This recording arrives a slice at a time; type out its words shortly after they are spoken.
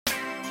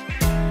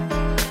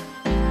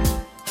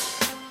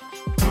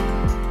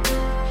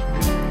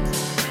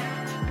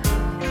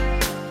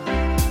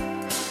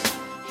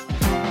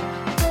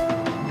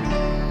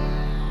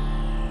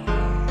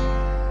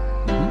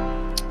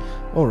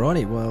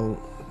Alrighty,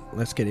 well,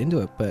 let's get into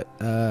it. But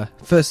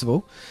first of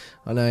all,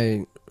 I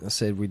know I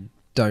said we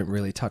don't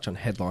really touch on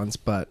headlines,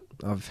 but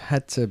I've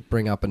had to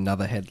bring up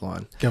another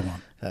headline. Go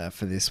on.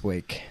 For this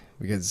week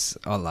because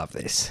I love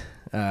this.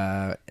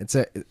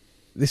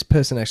 This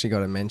person actually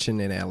got a mention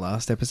in our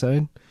last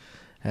episode,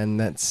 and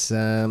that's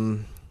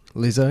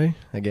Lizzo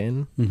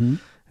again. Mm-hmm.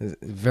 It's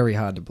very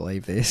hard to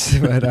believe this,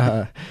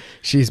 but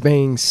she's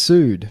being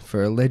sued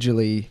for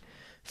allegedly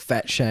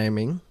fat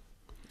shaming,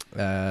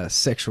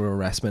 sexual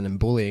harassment and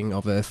bullying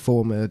of her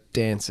former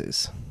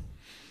dancers.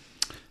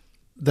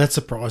 That's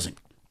surprising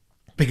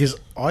because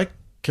I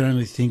can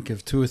only think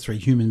of 2 or 3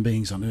 human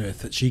beings on earth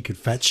that she could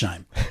fat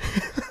shame.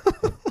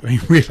 I mean,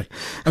 really.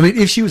 I mean,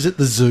 if she was at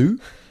the zoo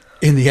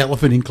in the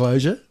elephant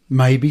enclosure,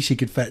 maybe she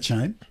could fat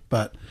shame,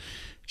 but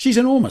she's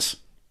enormous.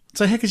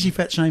 So how could she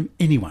fat shame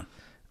anyone?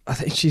 I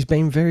think she's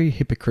been very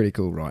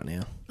hypocritical right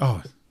now.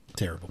 Oh,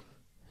 terrible.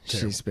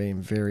 She's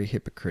been very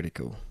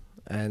hypocritical.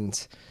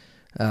 And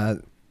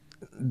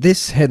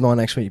this headline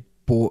actually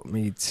brought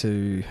me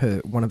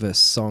to one of her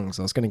songs.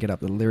 I was going to get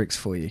up the lyrics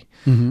for you.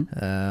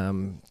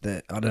 Mm-hmm.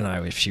 That I don't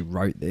know if she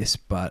wrote this,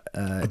 but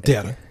I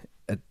doubt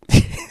it.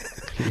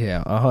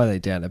 Yeah, I highly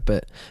doubt it.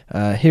 But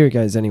here it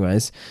goes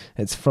anyways.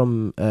 It's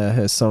from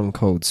her song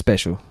called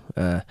Special.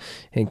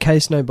 In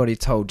case nobody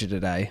told you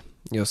today,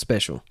 you're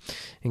special.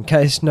 In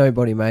case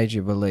nobody made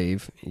you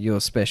believe you're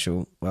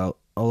special, well,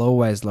 I'll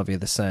always love you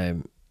the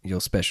same.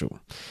 You're special.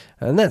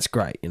 And that's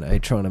great,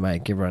 trying to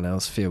make everyone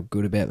else feel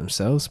good about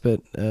themselves. But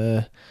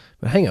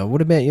hang on,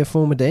 what about your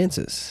former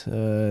dancers?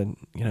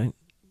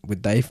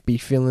 Would they be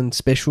feeling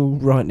special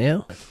right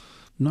now?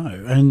 No,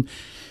 and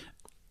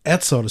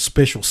outside of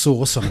special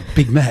sauce on a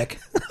Big Mac,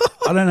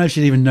 I don't know if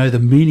she'd even know the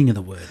meaning of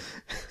the word.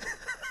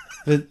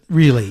 But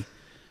really,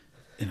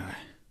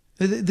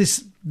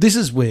 this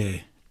is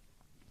where,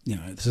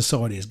 the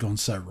society has gone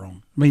so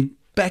wrong. I mean,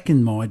 back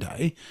in my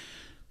day,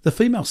 the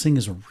female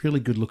singers were really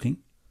good looking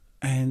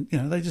and,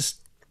 they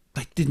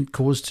didn't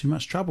cause too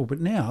much trouble. But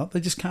now they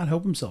just can't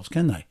help themselves,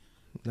 can they?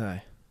 No.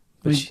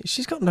 But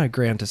she's got no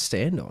ground to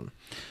stand on.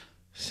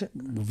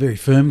 Very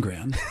firm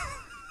ground.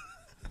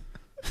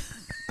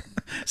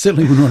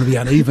 Certainly wouldn't want to be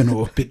uneven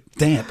or a bit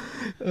damp.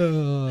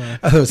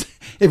 If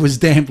it was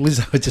damp,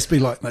 Lizzo would just be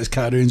like those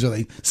cartoons where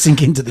they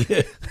sink into the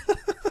earth.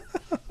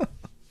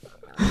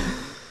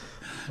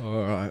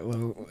 All right.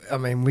 Well, I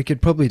mean, we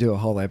could probably do a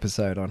whole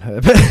episode on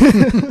her,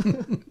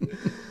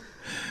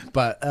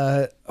 but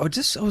I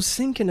was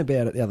thinking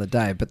about it the other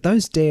day. But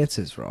those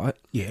dancers, right?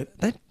 Yeah.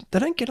 They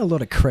don't get a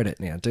lot of credit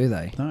now, do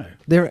they? No.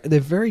 They're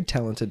very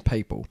talented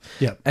people.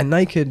 Yeah. And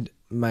they could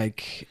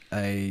make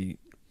a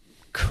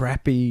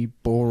crappy,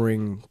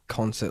 boring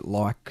concert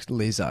like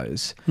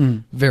Lizzo's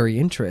very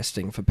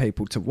interesting for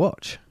people to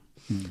watch.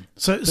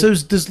 So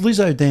does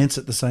Lizzo dance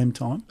at the same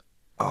time?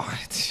 Oh,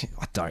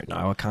 I don't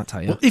know. I can't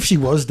tell you. Well, if she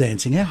was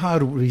dancing, how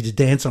hard would it be to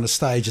dance on a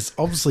stage that's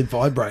obviously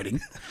vibrating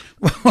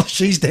while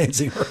she's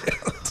dancing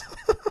around?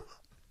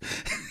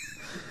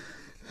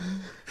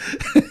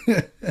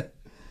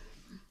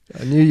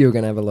 I knew you were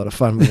going to have a lot of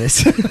fun with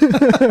this.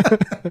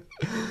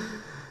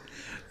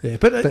 Yeah,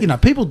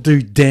 but people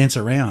do dance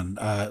around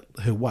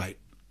her weight.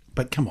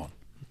 But come on.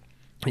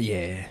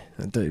 Yeah,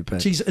 I do.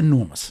 But she's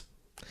enormous.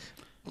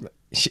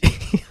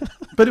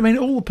 But, I mean,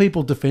 all the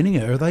people defending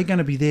her, are they going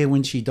to be there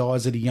when she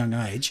dies at a young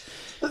age?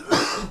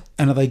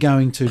 And are they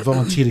going to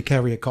volunteer to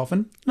carry a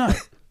coffin? No.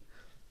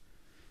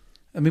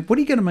 I mean, what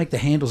are you going to make the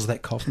handles of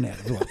that coffin out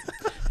of? Like,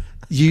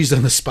 used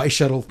on the space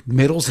shuttle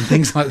medals and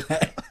things like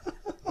that?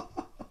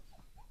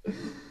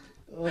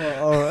 Oh,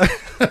 all right.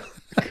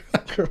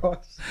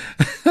 Christ.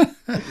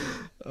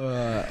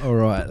 All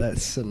right,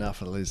 that's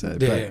enough of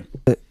Lizzo. Yeah.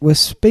 But we're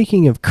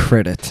speaking of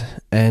credit,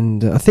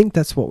 and I think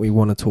that's what we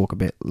want to talk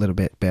a little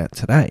bit about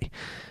today.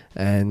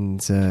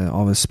 And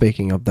I was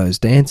speaking of those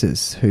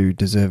dancers who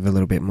deserve a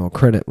little bit more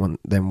credit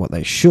than what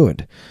they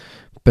should.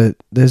 But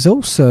there's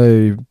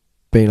also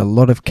been a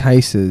lot of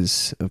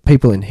cases of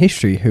people in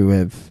history who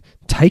have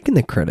taken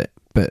the credit,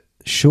 but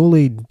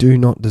surely do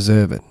not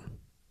deserve it.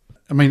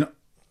 I mean,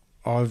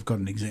 I've got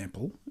an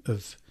example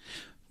of...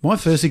 My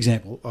first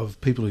example of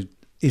people who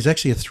is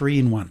actually a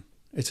 3-in-1.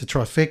 It's a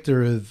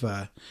trifecta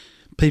of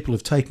people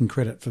who've taken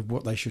credit for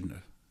what they shouldn't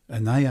have.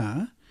 And they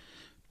are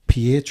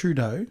Pierre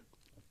Trudeau,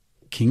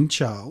 King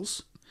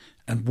Charles,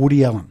 and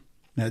Woody Allen.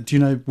 Now, do you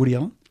know Woody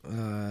Allen?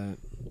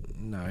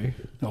 No.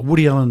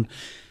 Woody Allen,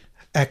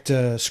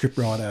 actor,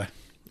 scriptwriter,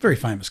 very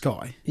famous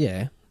guy.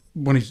 Yeah.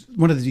 One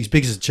of his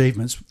biggest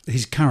achievements,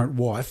 his current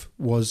wife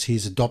was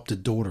his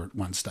adopted daughter at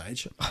one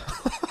stage.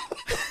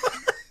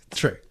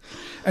 True.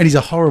 And he's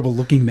a horrible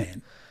looking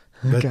man.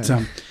 But,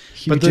 okay.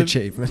 Huge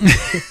achievement.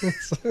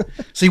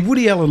 See,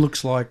 Woody Allen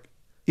looks like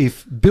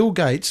if Bill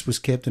Gates was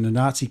kept in a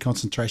Nazi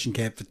concentration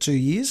camp for 2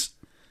 years,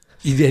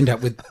 you'd end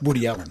up with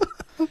Woody Allen.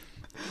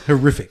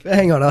 Horrific.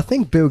 Hang on, I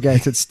think Bill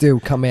Gates would still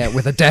come out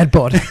with a dad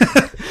bod.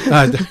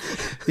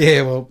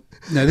 Yeah, well,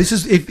 no, this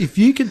is if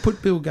you could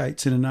put Bill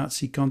Gates in a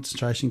Nazi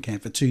concentration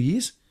camp for 2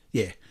 years,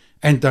 yeah,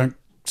 and don't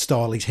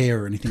style his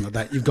hair or anything like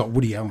that, you've got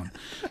Woody Allen.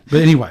 But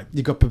anyway,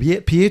 you've got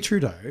Pierre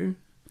Trudeau,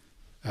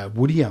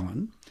 Woody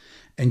Allen,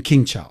 and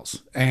King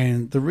Charles.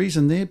 And the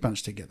reason they're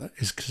bunched together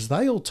is because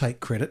they all take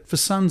credit for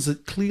sons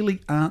that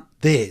clearly aren't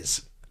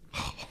theirs.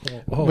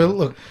 Well,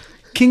 look,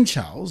 King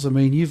Charles, I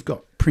mean, you've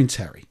got Prince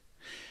Harry,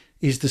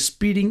 is the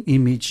spitting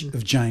image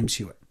of James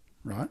Hewitt,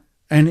 right?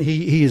 And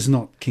he is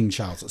not King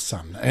Charles'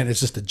 son. And it's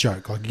just a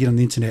joke. Like, you get on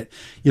the internet,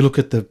 you look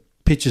at the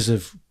pictures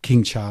of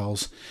King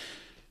Charles,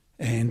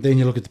 and then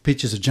you look at the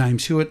pictures of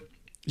James Hewitt.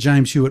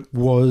 James Hewitt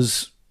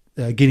was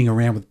getting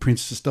around with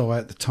Princess Di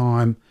at the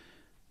time.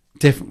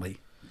 Definitely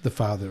the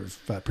father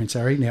of Prince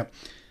Harry. Now,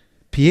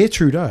 Pierre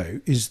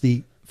Trudeau is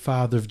the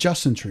father of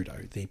Justin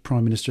Trudeau, the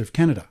Prime Minister of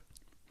Canada.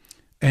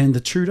 And the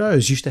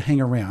Trudeaus used to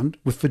hang around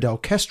with Fidel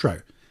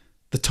Castro,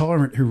 the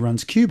tyrant who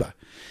runs Cuba.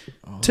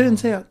 Oh.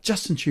 Turns out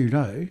Justin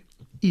Trudeau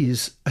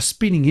is a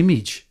spinning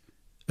image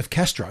of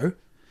Castro.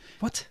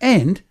 What?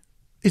 And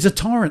is a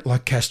tyrant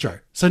like Castro.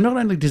 So not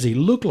only does he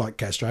look like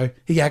Castro,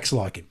 he acts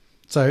like him.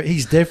 So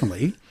he's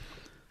definitely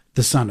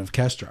the son of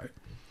Castro.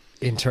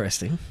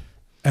 Interesting.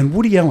 And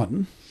Woody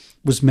Allen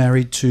was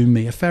married to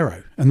Mia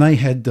Farrow, and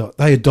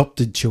they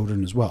adopted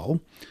children as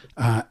well,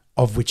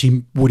 of which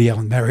Woody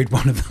Allen married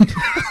one of them,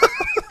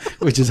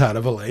 which is hard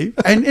to believe.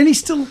 And he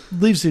still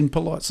lives in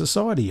polite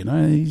society, you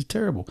know. He's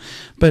terrible.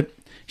 But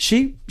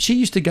she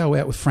used to go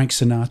out with Frank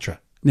Sinatra.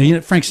 Now, you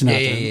know Frank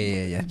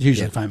Sinatra, yeah.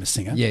 hugely famous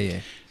singer. Yeah.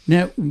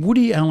 Now,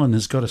 Woody Allen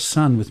has got a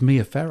son with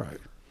Mia Farrow,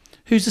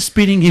 who's a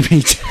spitting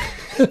image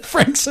of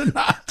Frank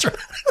Sinatra.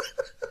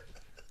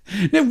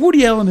 Now,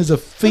 Woody Allen is a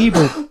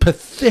feeble,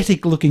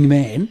 pathetic-looking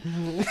man,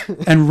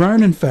 and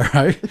Ronan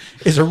Farrow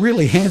is a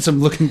really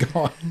handsome-looking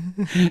guy.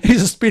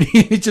 He's a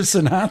spitting image of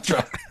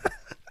Sinatra.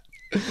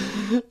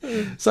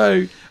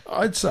 So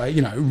I'd say,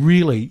 you know,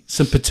 really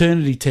some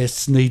paternity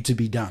tests need to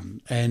be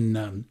done.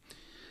 And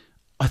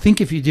I think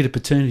if you did a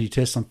paternity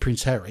test on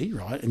Prince Harry,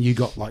 right, and you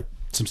got, like,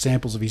 some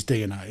samples of his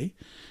DNA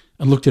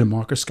and looked at a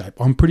microscope,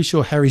 I'm pretty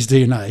sure Harry's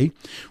DNA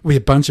with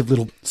a bunch of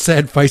little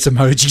sad face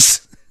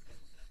emojis.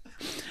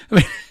 I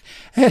mean,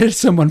 how did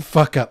someone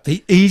fuck up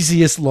the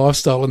easiest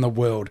lifestyle in the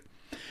world?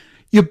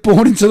 You're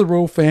born into the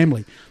royal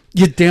family.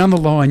 You're down the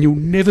line. You'll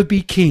never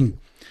be king.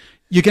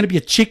 You're going to be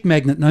a chick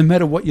magnet no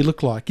matter what you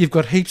look like. You've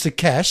got heaps of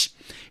cash.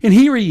 And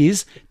here he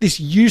is, this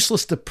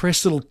useless,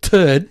 depressed little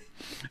turd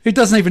who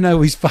doesn't even know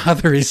who his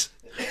father is.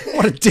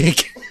 What a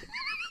dick.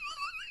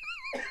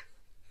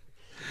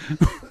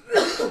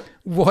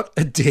 What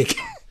a dick.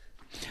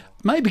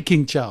 Maybe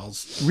King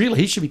Charles,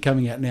 really, he should be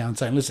coming out now and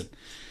saying, listen,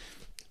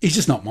 he's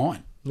just not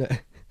mine.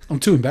 I'm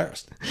too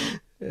embarrassed.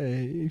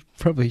 You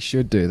probably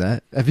should do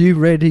that. Have you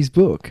read his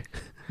book?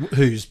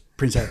 Who's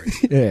Prince Harry?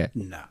 Yeah.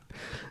 No.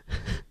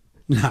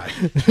 I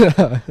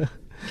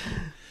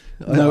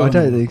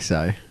don't think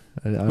so.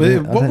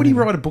 What would he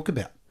write a book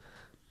about?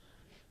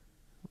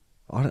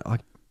 I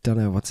don't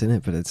know what's in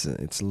it, but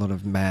it's a lot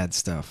of mad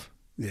stuff.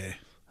 Yeah.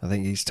 I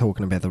think he's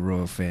talking about the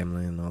royal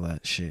family and all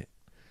that shit.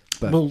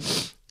 But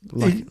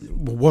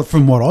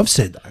from what I've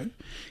said, though,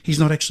 he's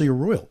not actually a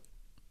royal.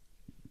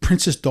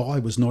 Princess Di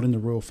was not in the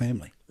royal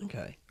family.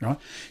 Okay. Right?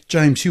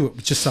 James Hewitt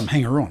was just some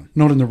hanger-on,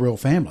 not in the royal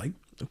family.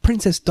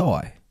 Princess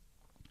Di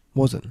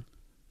wasn't?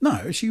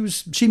 No,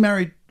 she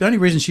married, the only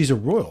reason she's a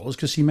royal is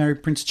because she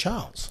married Prince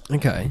Charles.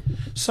 Okay.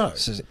 So,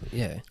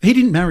 yeah. He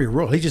didn't marry a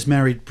royal, he just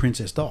married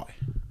Princess Di.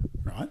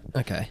 Right?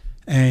 Okay.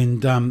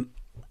 And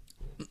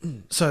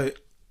so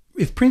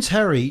if Prince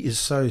Harry is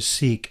so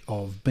sick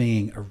of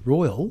being a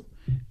royal,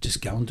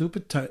 just go and do a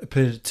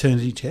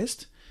paternity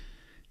test,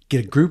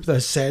 get a group of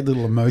those sad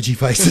little emoji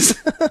faces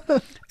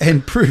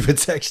and prove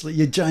it's actually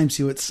your James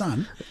Hewitt's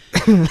son.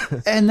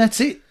 And that's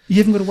it. You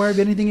haven't got to worry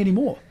about anything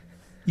anymore.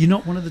 You're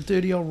not one of the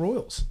dirty old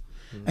royals.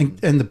 And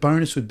the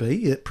bonus would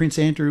be that Prince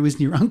Andrew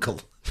isn't your uncle.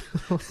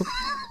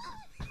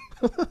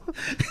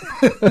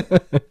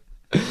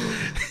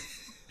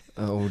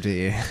 Oh,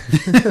 dear.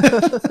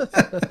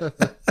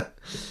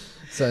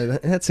 So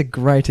that's a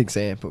great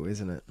example,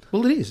 isn't it?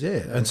 Well, it is,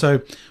 yeah. And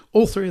so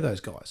all three of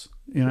those guys,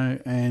 you know,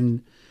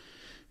 and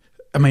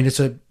I mean, it's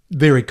a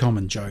very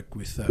common joke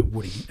with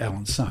Woody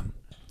Allen's son.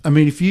 I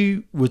mean,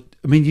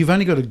 you've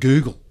only got to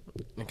Google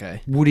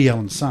Woody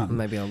Allen's son.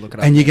 Maybe I'll look it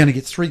up. And you're going to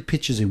get 3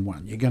 pictures in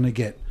one. You're going to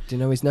get... Do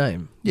you know his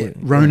name? Yeah,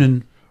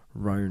 Ronan.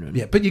 Ronan.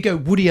 Yeah, but you go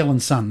Woody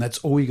Allen's son. That's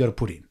all you got to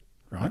put in,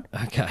 right?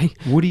 Okay.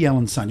 Woody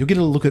Allen's son. You'll get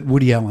a look at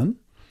Woody Allen.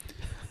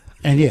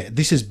 And yeah,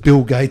 this is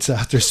Bill Gates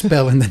after a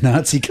spell in the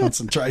Nazi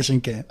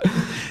concentration camp.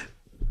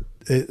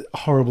 A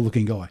horrible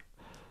looking guy.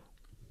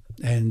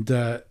 And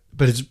but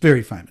it's a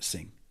very famous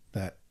thing.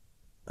 That.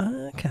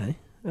 Okay.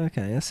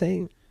 I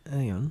see.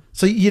 Hang on.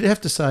 So you'd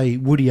have to say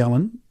Woody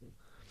Allen,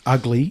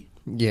 ugly.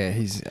 Yeah,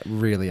 he's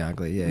really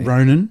ugly. Yeah.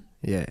 Ronan.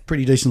 Yeah.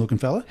 Pretty decent looking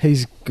fella.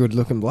 He's good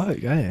looking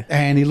bloke. Yeah.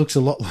 And he looks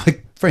a lot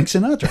like Frank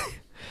Sinatra.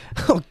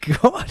 Oh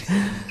God.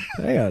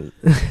 Hang on.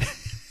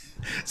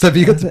 So have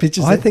you got the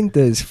pictures? I think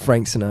there's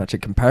Frank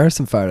Sinatra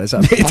comparison photos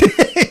up here.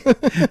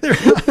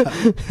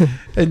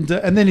 And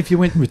then if you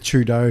went with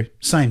Trudeau,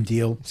 same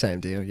deal. Same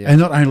deal, yeah. And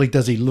not only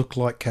does he look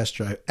like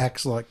Castro,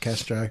 acts like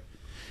Castro,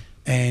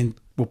 and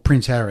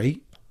Prince Harry,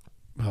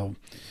 well,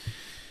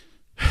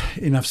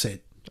 enough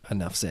said.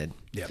 enough said.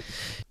 Yeah.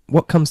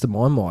 What comes to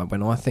my mind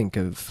when I think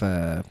of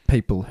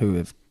people who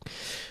have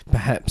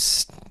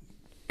perhaps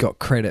got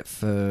credit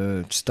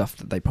for stuff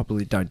that they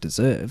probably don't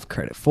deserve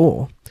credit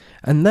for,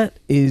 and that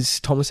is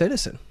Thomas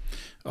Edison.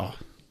 Oh,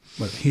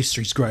 well,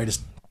 history's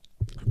greatest.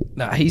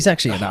 No, he's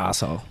actually an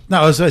arsehole.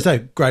 No, I was going to say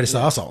greatest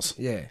arseholes.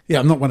 Yeah. Yeah,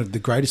 I'm not one of the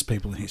greatest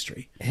people in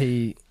history.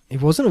 He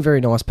wasn't a very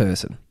nice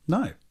person.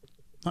 No.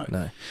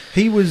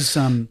 He was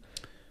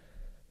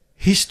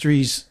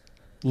history's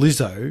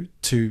Lizzo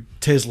to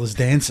Tesla's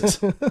dancers.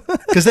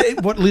 Because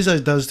what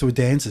Lizzo does to her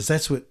dancers,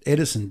 that's what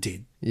Edison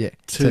did. Yeah,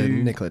 to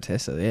Nikola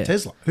Tesla, yeah.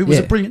 Tesla, who was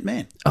a brilliant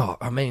man. Oh,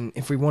 I mean,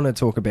 if we want to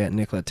talk about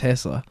Nikola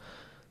Tesla,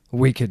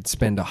 we could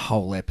spend a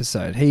whole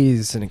episode. He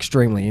is an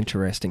extremely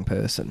interesting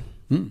person.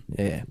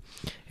 Yeah,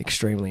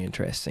 extremely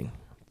interesting.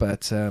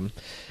 But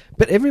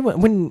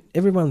when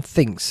everyone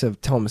thinks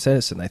of Thomas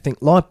Edison, they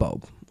think light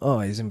bulb.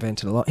 Oh, he's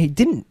invented a light. He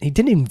didn't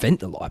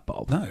invent the light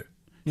bulb. No.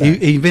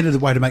 He invented a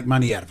way to make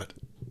money out of it.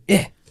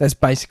 Yeah, that's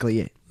basically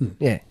it.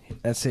 Yeah,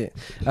 that's it.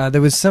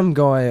 There was some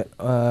guy,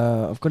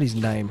 I've got his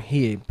name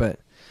here, but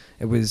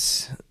it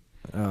was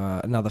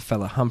another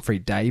fella, Humphrey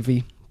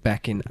Davy,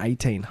 back in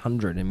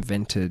 1800,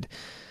 invented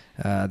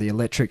the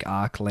electric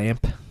arc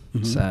lamp.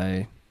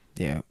 So,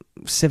 yeah,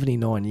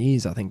 79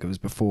 years, I think it was,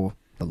 before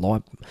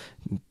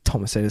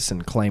Thomas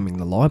Edison claiming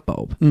the light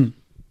bulb.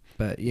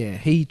 But, yeah,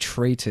 he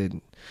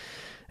treated...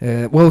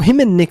 him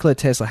and Nikola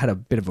Tesla had a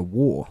bit of a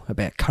war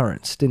about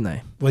currents, didn't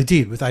they? Well, they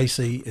did with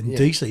AC and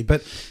DC,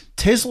 but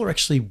Tesla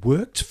actually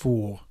worked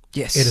for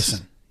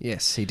Edison.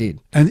 Yes, he did.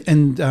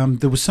 And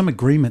there was some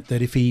agreement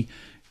that if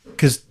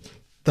because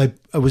it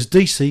was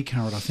DC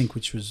current, I think,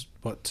 which was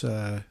what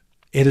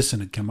Edison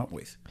had come up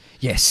with.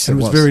 Yes, and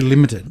it was very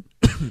limited,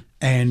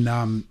 and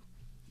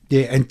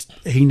and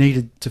he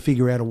needed to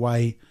figure out a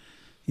way,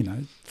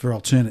 for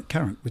alternate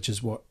current, which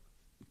is what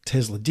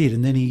Tesla did,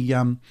 and then he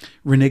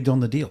reneged on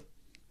the deal.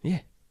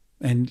 Yeah.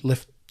 And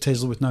left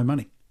Tesla with no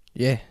money.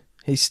 Yeah.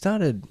 He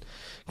started...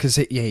 Because,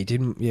 he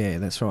didn't... Yeah,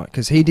 that's right.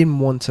 Because he didn't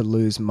want to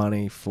lose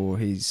money for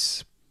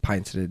his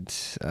patented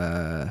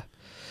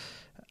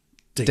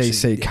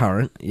DC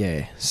current.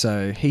 Yeah.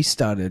 So he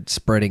started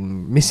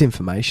spreading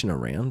misinformation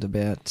around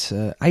about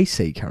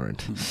AC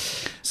current.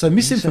 So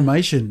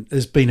misinformation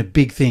has been a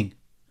big thing.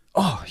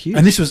 Oh, huge.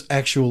 And this was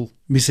actual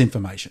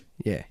misinformation.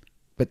 Yeah.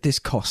 But this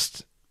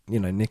cost,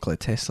 Nikola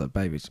Tesla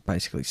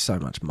basically so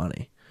much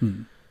money.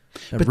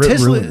 But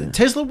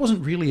Tesla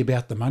wasn't really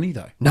about the money,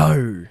 though.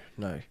 No.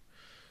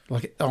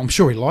 Like, I'm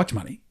sure he liked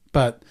money,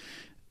 but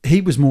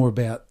he was more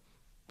about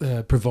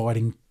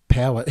providing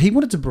power. He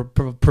wanted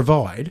to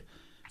provide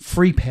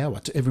free power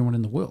to everyone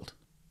in the world.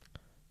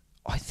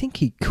 I think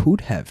he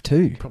could have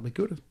too. Probably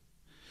could have.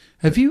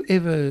 Have you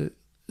ever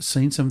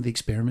seen some of the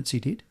experiments he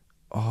did?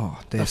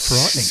 Oh, they're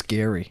frightening.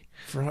 Scary.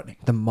 Frightening.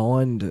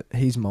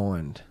 His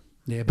mind.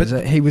 Yeah,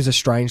 but he was a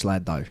strange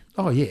lad, though.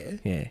 Oh yeah,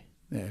 yeah.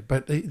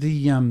 But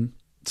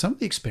some of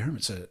the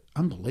experiments are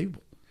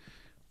unbelievable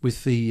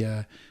with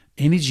the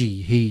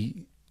energy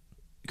he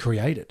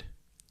created,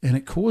 and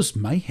it caused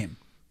mayhem.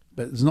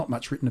 But there's not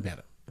much written about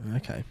it.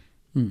 Okay.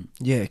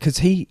 Yeah, because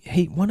he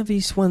one of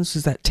his ones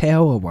was that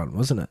tower one,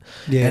 wasn't it?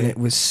 Yeah. And it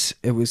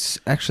was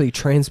actually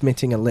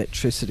transmitting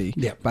electricity,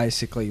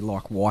 basically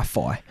like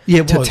Wi-Fi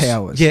to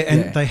towers. Yeah,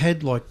 and they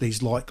had like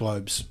these light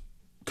globes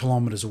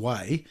kilometres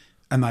away,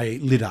 and they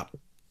lit up.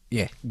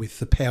 Yeah, with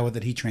the power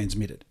that he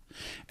transmitted,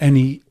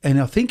 and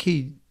I think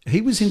he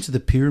was into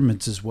the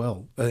pyramids as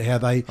well. How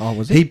they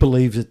was he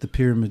believed that the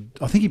pyramid.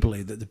 I think he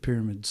believed that the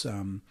pyramids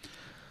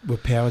were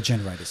power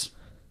generators.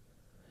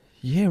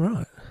 Yeah,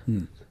 right.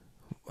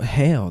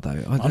 How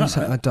though?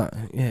 I don't.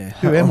 Yeah.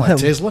 Who am I,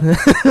 Tesla?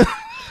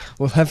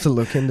 We'll have to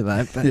look into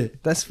that.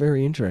 But that's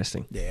very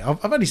interesting. Yeah,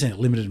 I've only seen a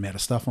limited amount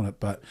of stuff on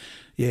it, but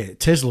yeah,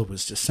 Tesla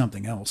was just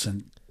something else.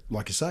 And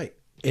like I say,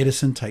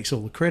 Edison takes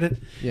all the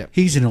credit. Yeah,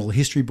 he's in all the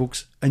history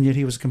books, and yet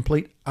he was a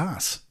complete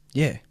arse.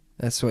 Yeah,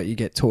 that's what you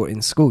get taught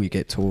in school. You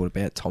get taught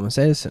about Thomas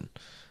Edison.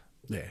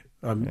 Yeah.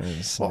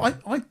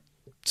 I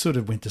sort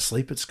of went to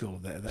sleep at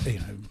school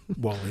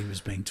while he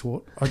was being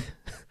taught. I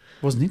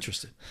wasn't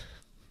interested.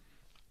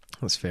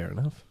 That's fair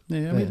enough.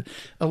 Yeah, I mean,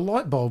 a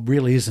light bulb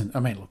really isn't. I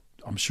mean, look,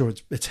 I'm sure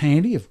it's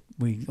handy if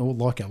we all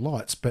like our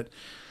lights, but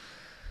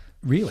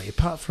really,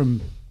 apart from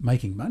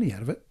making money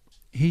out of it,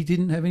 he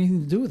didn't have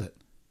anything to do with it.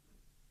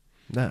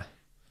 No,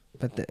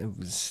 but there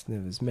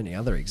was many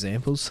other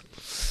examples.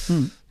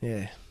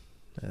 Yeah,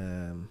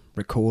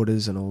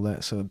 recorders and all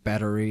that sort of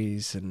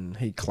batteries, and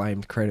he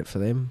claimed credit for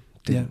them.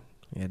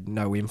 He had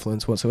no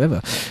influence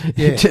whatsoever.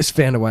 Yeah. He just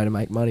found a way to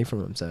make money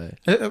from them. So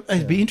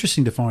it'd be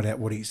interesting to find out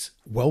what his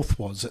wealth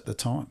was at the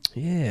time.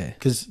 Yeah,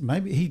 because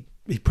maybe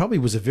he probably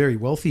was a very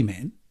wealthy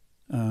man,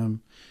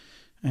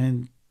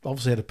 and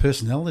obviously had a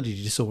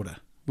personality disorder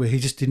where he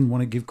just didn't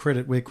want to give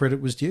credit where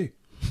credit was due.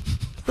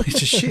 It's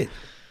just shit.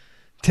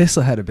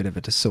 Tesla had a bit of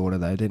a disorder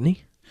though, didn't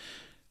he?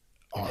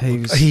 Oh,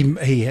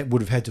 he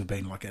would have had to have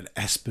been like an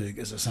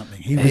Asperger's or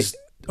something. He was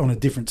on a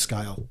different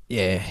scale.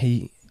 Yeah,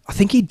 I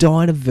think he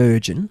died a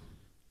virgin.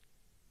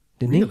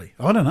 Didn't he? Really?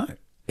 I don't know.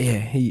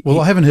 Yeah,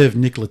 I haven't heard of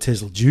Nikola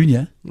Tesla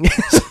Jr.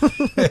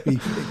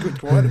 Good,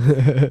 quite a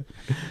bit.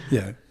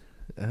 Yeah.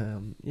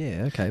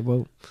 Yeah. Okay.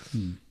 Well,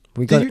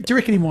 we Do got. you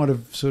reckon he might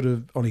have sort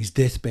of on his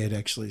deathbed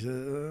actually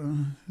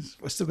said,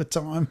 I still got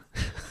time?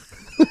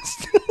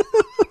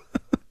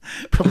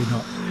 Probably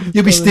not.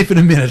 You'll be stiff in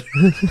a minute.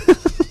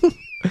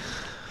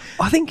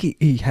 I think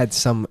he had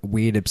some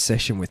weird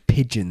obsession with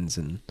pigeons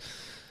and.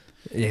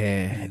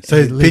 Yeah.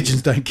 So he lived-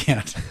 pigeons don't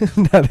count.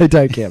 No, they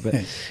don't count.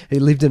 But he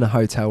lived in a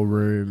hotel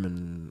room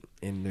and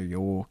in New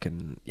York,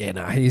 and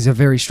he's a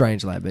very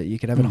strange lad. But you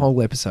could have a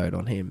whole episode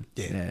on him.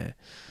 Yeah.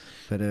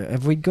 But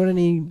have we got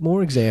any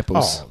more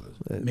examples?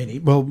 Many.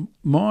 Well,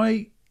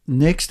 my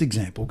next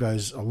example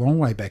goes a long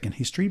way back in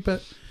history,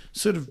 but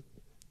sort of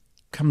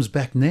comes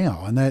back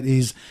now, and that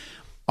is,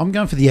 I'm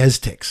going for the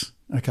Aztecs.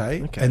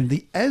 Okay. And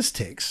the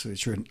Aztecs,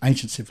 which are an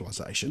ancient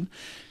civilization,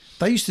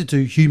 they used to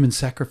do human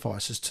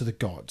sacrifices to the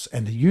gods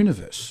and the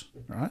universe,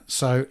 right?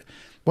 So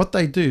what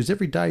they do is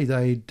every day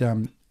they'd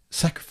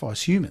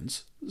sacrifice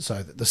humans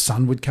so that the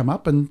sun would come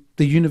up and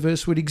the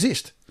universe would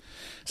exist.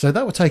 So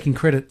they were taking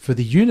credit for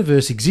the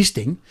universe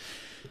existing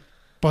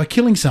by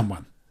killing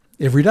someone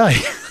every day.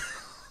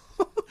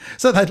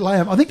 So they'd lay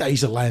them, I think they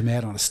used to lay them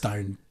out on a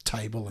stone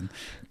table and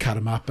cut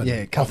them up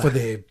and offer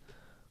their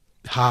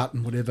heart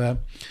and whatever.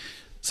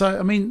 So,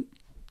 I mean,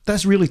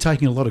 that's really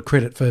taking a lot of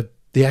credit for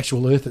the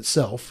actual earth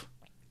itself,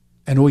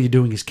 and all you're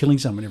doing is killing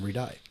someone every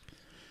day.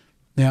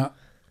 Now,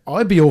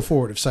 I'd be all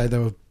for it if, say, they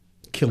were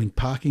killing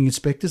parking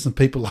inspectors and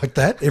people like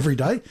that every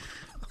day.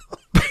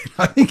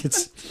 I think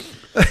it's...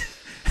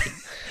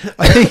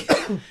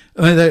 I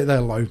mean,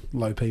 they're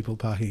low people,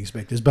 parking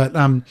inspectors, but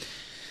I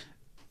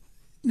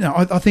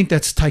think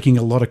that's taking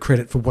a lot of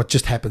credit for what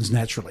just happens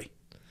naturally.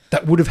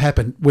 That would have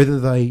happened whether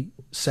they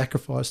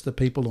sacrificed the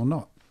people or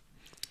not.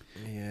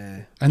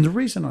 Yeah. And the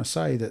reason I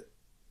say that,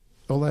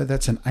 although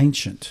that's an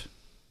ancient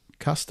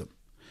custom,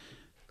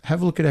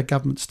 have a look at our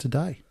governments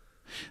today.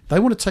 They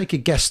want to take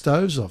your gas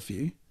stoves off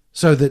you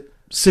so that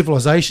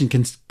civilization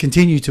can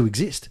continue to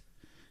exist,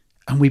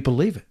 and we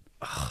believe it.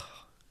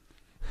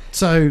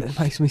 So It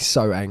makes me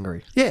so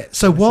angry. yeah.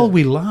 So while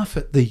we laugh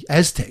at the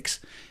Aztecs,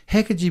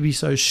 how could you be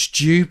so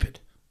stupid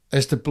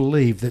as to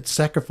believe that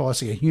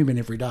sacrificing a human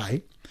every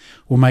day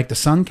will make the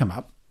sun come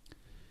up?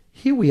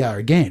 Here we are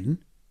again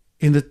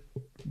in the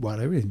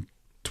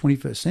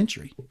 21st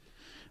century.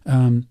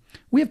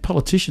 We have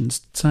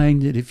politicians saying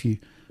that if you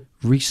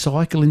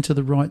recycle into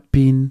the right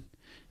bin,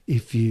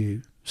 if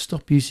you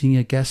stop using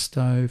a gas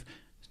stove,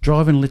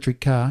 drive an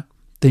electric car,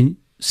 then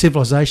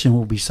civilization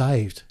will be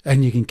saved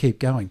and you can keep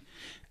going.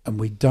 And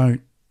we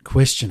don't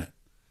question it.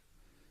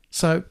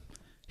 So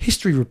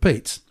history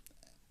repeats.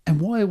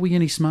 And why are we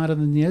any smarter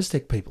than the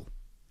Aztec people?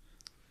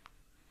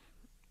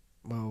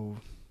 Well,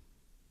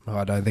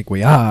 I don't think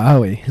we are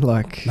we?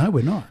 Like, No,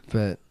 we're not.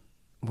 but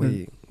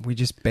we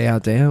just bow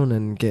down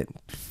and get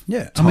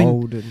Yeah,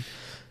 told.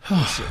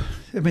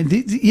 I mean,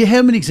 you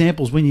how many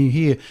examples when you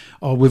hear,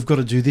 oh, we've got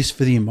to do this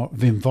for the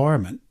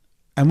environment,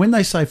 and when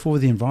they say for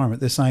the environment,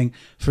 they're saying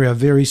for our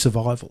very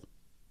survival,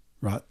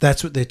 right?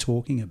 That's what they're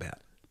talking about.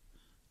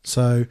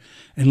 So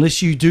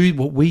unless you do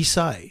what we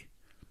say,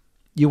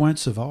 you won't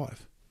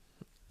survive.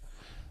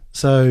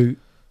 So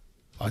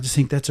I just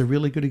think that's a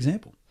really good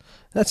example.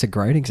 That's a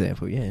great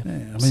example, yeah. I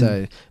mean-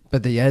 So,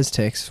 but the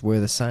Aztecs were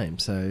the same.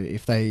 So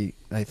if they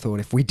thought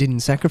if we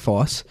didn't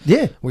sacrifice,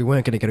 Yeah, we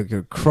weren't going to get a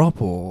good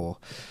crop, or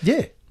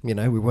yeah. we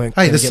weren't.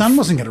 Hey, gonna the get sun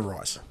wasn't going to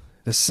rise.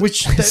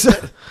 Which,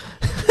 yeah.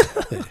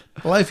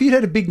 Well, if you'd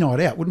had a big night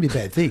out, wouldn't be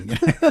a bad thing.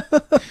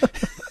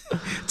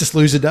 Just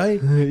lose a day.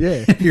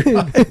 yeah. You're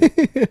right.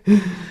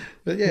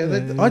 But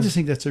yeah, I just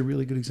think that's a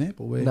really good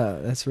example. Where,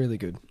 No, that's really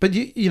good. but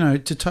you know,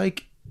 to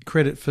take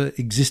credit for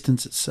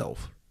existence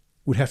itself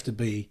would have to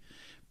be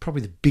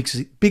probably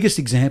the biggest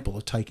example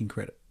of taking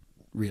credit.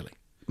 Really.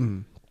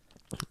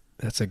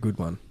 That's a good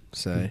one.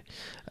 So,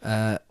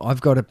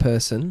 I've got a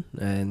person,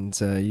 and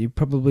you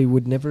probably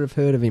would never have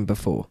heard of him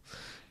before,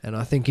 and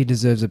I think he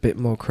deserves a bit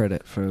more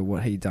credit for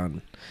what he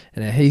done.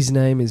 And his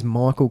name is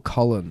Michael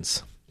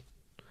Collins.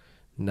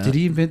 No. Did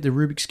he invent the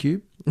Rubik's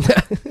Cube?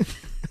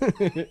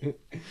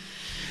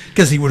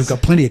 Because he would have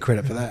got plenty of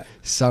credit for that.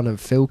 Son of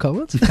Phil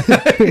Collins?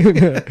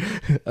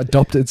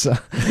 Adopted son.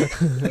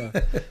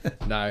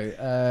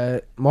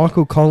 No.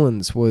 Michael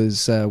Collins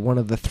was one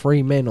of the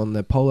 3 men on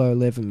the Apollo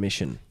 11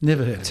 mission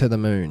Never heard of to him. the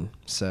moon.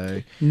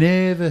 So,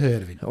 Never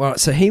heard of him. well,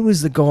 so he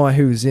was the guy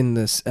who was in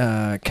this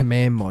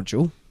command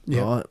module,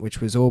 Yeah. right,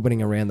 which was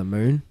orbiting around the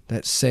moon,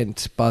 that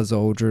sent Buzz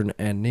Aldrin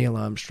and Neil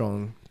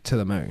Armstrong to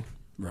the moon.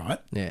 Right.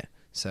 Yeah.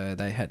 So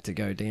they had to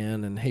go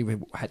down, and he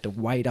had to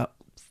wait up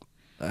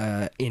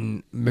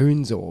in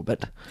moon's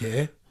orbit,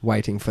 Yeah.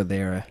 waiting for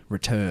their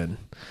return.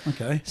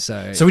 Okay.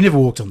 So, So he never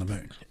walked on the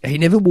moon. he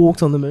never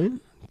walked on the moon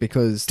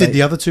because Did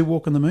the other two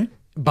walk on the moon?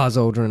 Buzz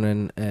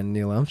Aldrin and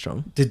Neil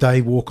Armstrong. Did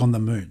they walk on the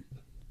moon?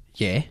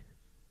 Yeah.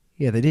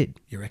 Yeah, they did.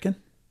 You reckon?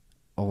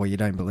 Oh, well, you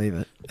don't believe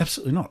it.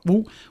 Absolutely not.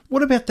 Well,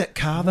 what about that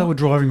car they were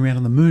driving around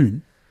on the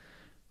moon?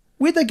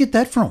 Where'd they get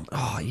that from?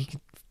 Oh, you could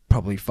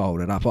probably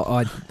fold it up.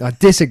 I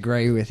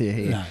disagree with you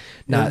here.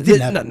 No, it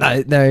didn't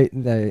happen.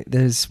 No.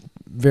 There's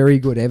very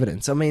good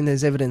evidence. I mean,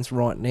 there's evidence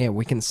right now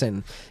we can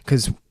send,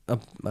 because a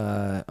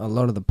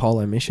lot of the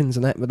Apollo missions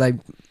and that, but they,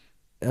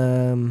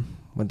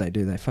 what they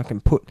do? They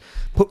fucking put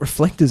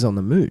reflectors on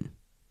the moon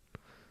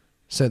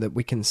so that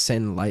we can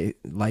send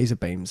laser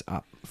beams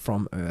up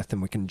from Earth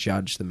and we can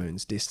judge the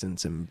moon's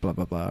distance and blah,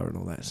 blah, blah and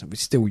all that. So we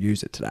still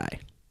use it today.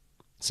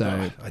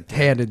 So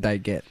how did they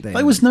get there?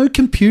 There was no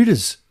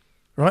computers,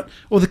 right?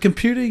 Or the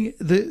computing,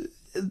 the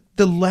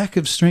lack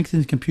of strength in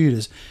the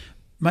computers,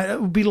 mate,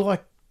 it would be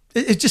like,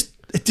 it just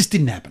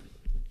didn't happen.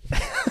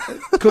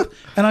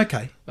 And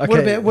okay.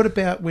 What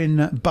about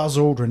when Buzz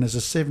Aldrin, as a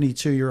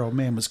 72-year-old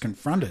man, was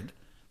confronted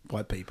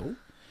by people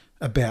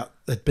about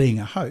it being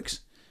a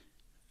hoax,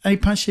 and he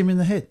punched him in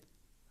the head?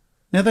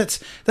 Now that's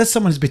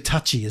someone who's a bit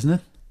touchy, isn't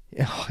it?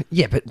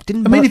 Yeah, but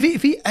didn't I mean,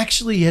 if he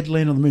actually had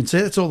landed on the moon,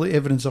 so that's all the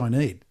evidence I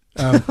need.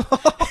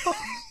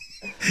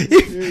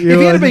 If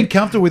he had been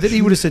comfortable with it,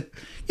 he would have said,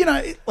 you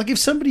know, like if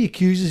somebody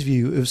accuses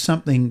you of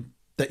something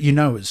that you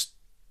know is,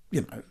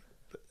 you know,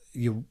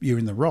 you're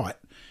in the right,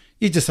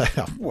 you just say,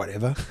 oh,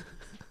 whatever.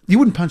 You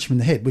wouldn't punch him in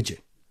the head, would you?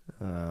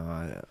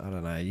 I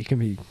don't know. You can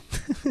be.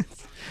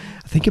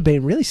 I think you're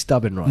being really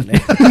stubborn right now.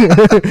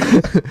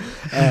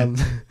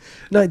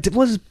 No,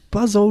 was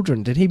Buzz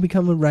Aldrin? Did he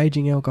become a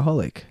raging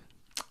alcoholic?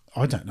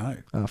 I don't know.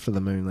 After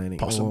the moon landing,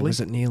 Possibly. Or was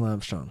it Neil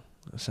Armstrong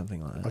or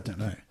something like that? I don't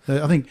know.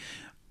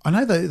 I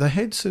know they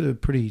had sort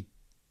of pretty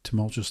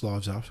tumultuous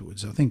lives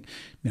afterwards. I think,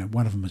 you know,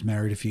 one of them was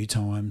married a few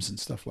times and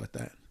stuff like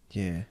that.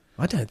 Yeah,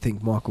 I don't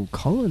think Michael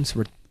Collins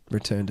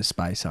returned to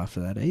space after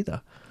that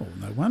either. Oh,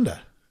 no wonder.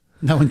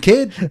 No one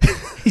cared.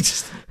 He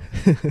just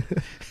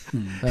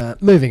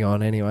moving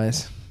on,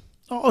 anyways.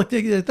 Oh,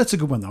 yeah, that's a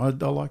good one though.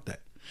 I like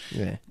that.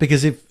 Yeah,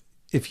 because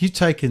if you've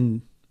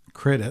taken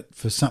credit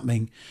for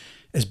something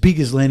as big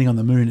as landing on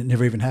the moon, it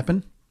never even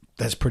happened.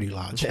 That's pretty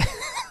large.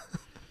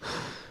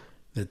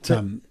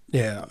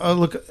 Yeah. Oh,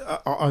 look,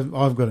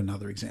 I've got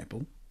another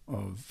example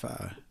of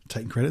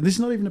taking credit. This is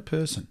not even a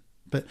person,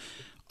 but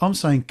I'm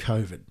saying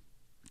COVID.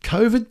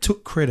 COVID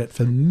took credit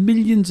for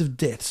millions of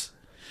deaths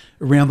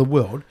around the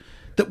world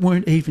that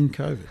weren't even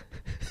COVID.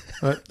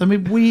 Right? I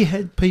mean, we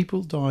had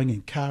people dying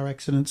in car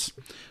accidents,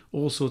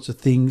 all sorts of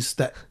things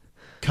that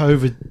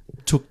COVID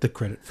took the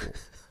credit for.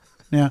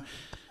 Now,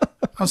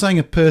 I'm saying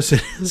a person,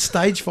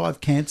 stage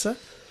 5 cancer.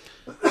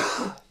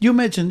 You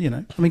imagine, you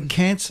know, I mean,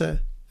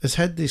 cancer has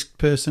had this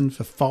person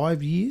for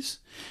 5 years.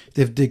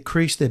 They've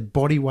decreased their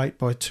body weight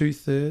by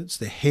 2/3.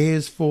 Their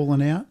hair's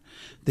fallen out.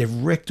 They've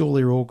wrecked all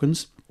their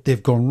organs.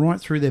 They've gone right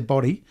through their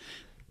body.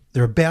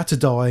 They're about to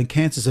die, and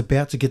cancer's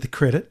about to get the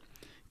credit.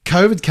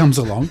 COVID comes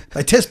along.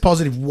 They test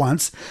positive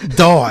once,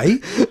 die.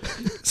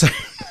 So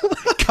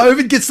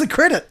COVID gets the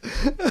credit.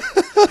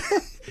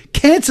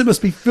 Cancer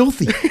must be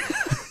filthy.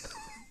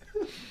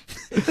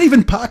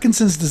 Even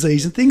Parkinson's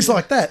disease and things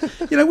like that.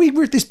 You know, we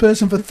were with this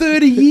person for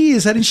 30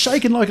 years, had him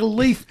shaken like a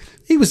leaf.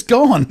 He was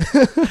gone.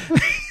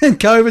 And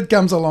COVID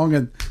comes along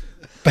and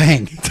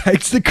bang.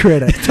 Takes the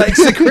credit.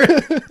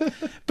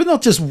 But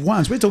not just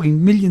once. We're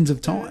talking millions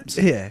of times.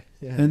 Yeah.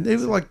 And it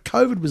was like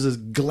COVID was a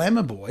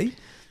glamour boy.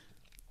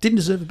 Didn't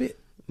deserve a bit.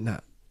 No.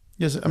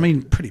 Yes, I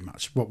mean, pretty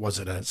much. What was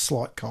it? A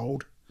slight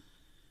cold?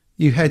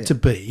 You had to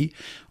be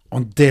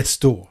on death's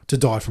door to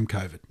die from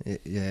COVID.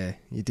 Yeah,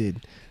 you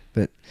did.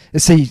 But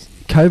see,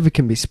 COVID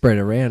can be spread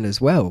around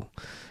as well.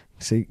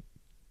 See,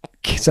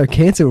 so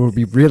cancer will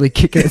be really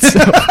kicking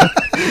itself.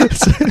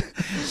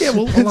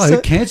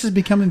 Cancer's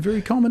becoming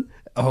very common.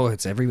 Oh,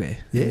 it's everywhere.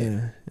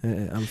 Yeah.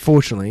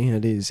 Unfortunately,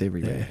 it is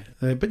everywhere.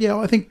 But yeah,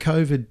 I think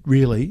COVID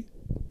really,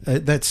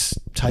 that's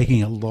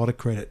taking a lot of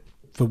credit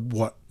for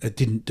what it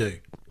didn't do.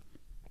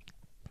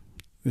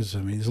 Because,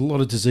 I mean, there's a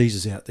lot of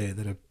diseases out there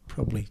that are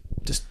probably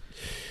just,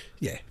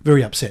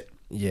 very upset.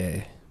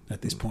 Yeah.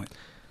 At this point.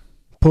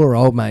 Poor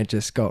old mate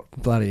just got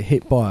bloody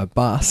hit by a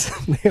bus.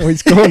 Now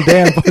he's gone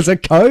down because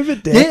of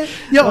COVID death.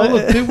 Yeah.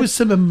 Look, there was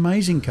some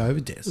amazing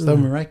COVID deaths. They were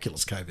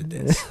miraculous COVID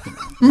deaths.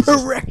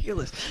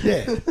 Miraculous.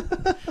 Yeah.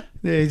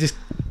 It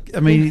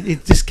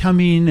just come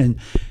in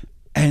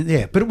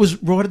and but it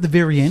was right at the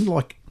very end.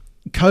 Like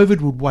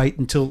COVID would wait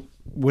until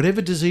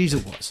whatever disease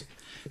it was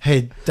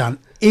had done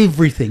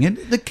everything, and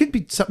there could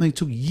be something that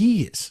took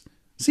years.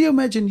 So you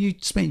imagine you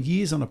spent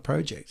years on a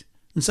project,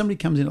 and somebody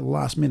comes in at the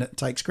last minute and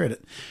takes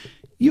credit.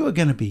 You are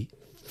going to be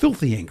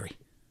filthy angry.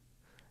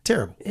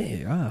 Terrible. Yeah,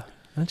 you are,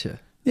 aren't you?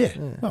 Yeah.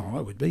 Well, I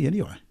would be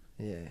anyway.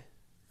 Yeah.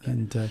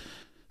 And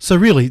so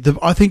really,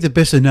 I think the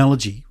best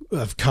analogy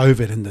of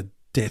COVID and the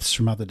deaths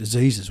from other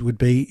diseases would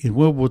be in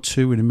World War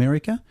II in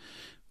America.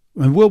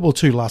 And World War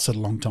II lasted a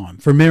long time.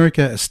 For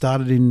America, it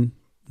started in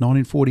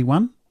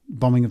 1941,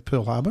 bombing of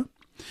Pearl Harbor,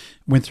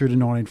 went through to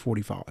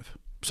 1945.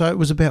 So it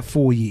was about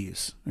 4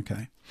 years,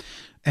 okay?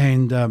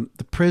 And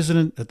the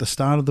president at the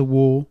start of the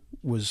war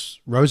was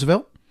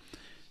Roosevelt.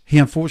 He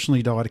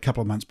unfortunately died a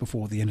couple of months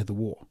before the end of the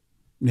war.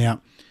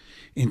 Now,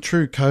 in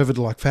true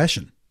COVID-like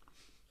fashion,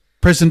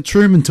 President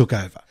Truman took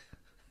over.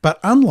 But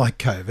unlike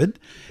COVID,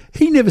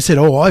 he never said,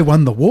 "Oh, I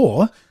won the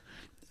war."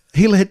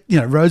 He let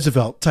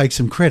Roosevelt take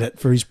some credit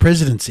for his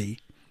presidency.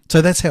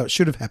 So that's how it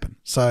should have happened.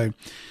 So,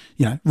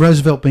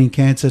 Roosevelt being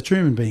cancer,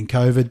 Truman being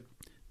COVID.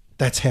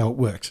 That's how it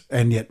works.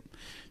 And yet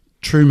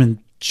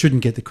Truman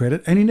shouldn't get the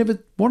credit, and he never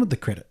wanted the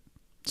credit.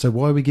 So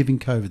why are we giving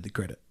COVID the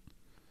credit?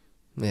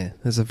 Yeah,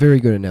 that's a very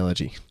good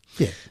analogy.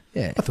 Yeah.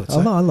 Yeah. I thought so.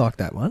 I like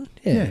that one.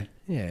 Yeah.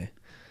 Yeah.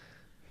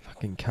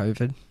 Fucking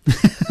COVID.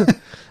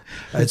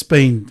 It's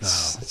been... It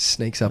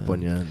sneaks up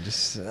on you and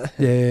just...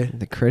 yeah.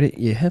 The credit,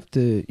 you have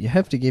to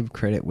give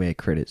credit where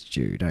credit's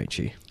due, don't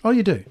you? Oh,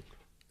 you do.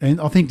 And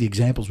I think the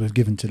examples we've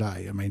given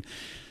today, I mean,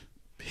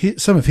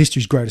 some of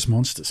history's greatest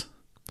monsters,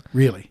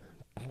 really.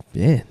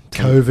 Yeah.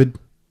 COVID,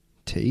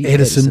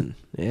 Edison.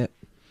 Yeah.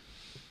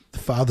 The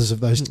fathers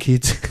of those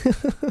kids.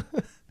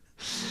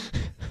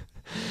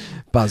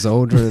 Buzz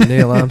Aldrin and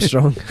Neil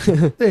Armstrong.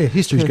 They're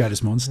history's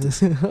greatest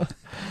monsters.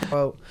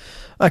 Well,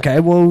 okay,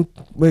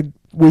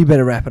 we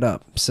better wrap it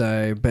up.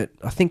 So, but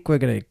I think we're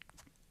going to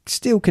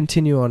still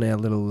continue on our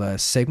little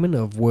segment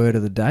of Word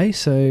of the Day.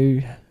 So,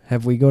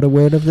 have we got a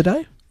Word of the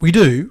Day? We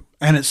do,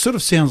 and it sort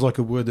of sounds like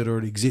a word that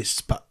already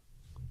exists, but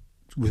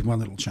with one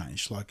little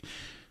change. Like,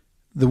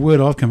 the word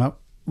I've come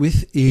up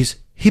with is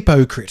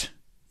hypocrite.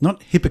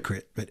 Not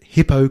hypocrite, but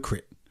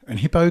hypocrite. And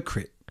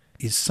hypocrite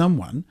is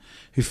someone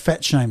who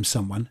fat shames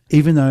someone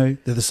even though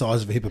they're the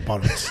size of a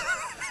hippopotamus.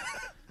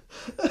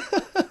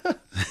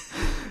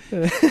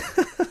 Okay.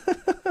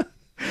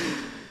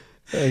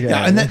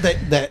 Yeah, and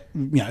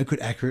that could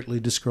accurately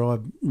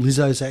describe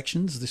Lizzo's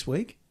actions this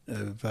week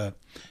of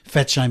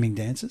fat shaming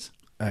dancers.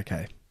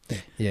 Okay.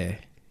 Yeah.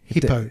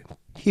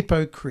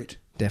 Hypocrite.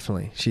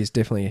 Definitely. She's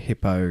definitely a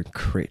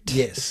hypocrite.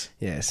 Yes.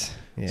 Yes.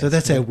 So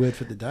that's our word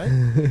for the day.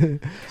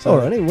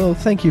 Alrighty. Well,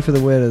 thank you for the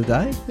word of the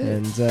day.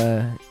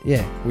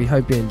 Yeah. And we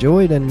hope you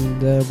enjoyed,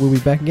 and we'll be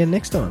back again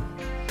next time.